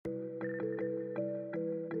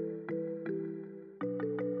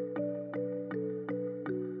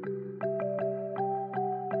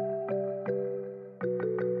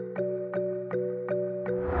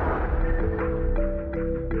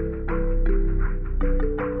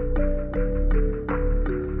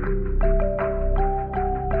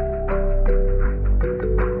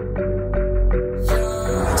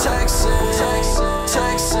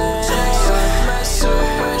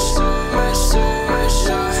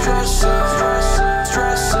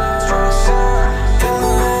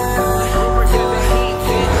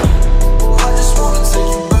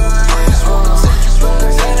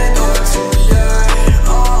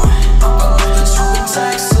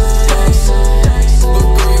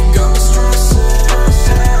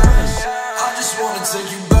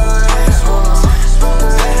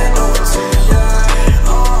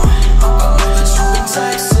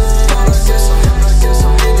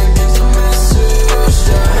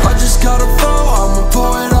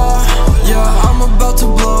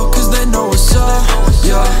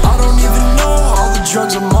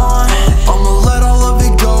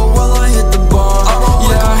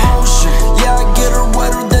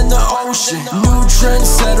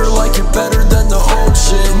trendsetter, like it better than the old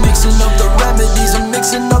shit. Mixing up the remedies, I'm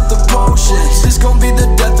mixing up the potions. This gon' be the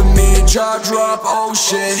death of me, jaw drop, oh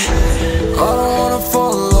shit. I don't wanna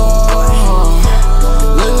fall in love.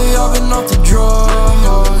 Lately I've been off the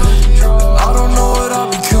drugs. I don't know what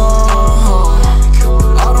I've become.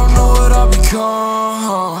 I don't know what I've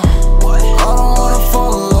become. I don't wanna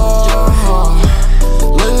fall in love.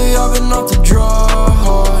 Lately I've been off the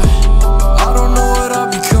drugs. I don't know what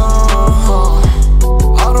I've become.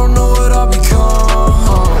 I don't know what I've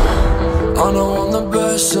become. I know I'm the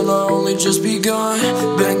best and I only just begun.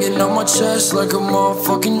 Banging on my chest like a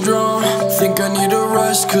motherfucking drum. Think I need a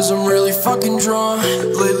rest cause I'm really fucking drunk.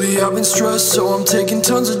 Lately I've been stressed so I'm taking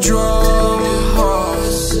tons of drugs.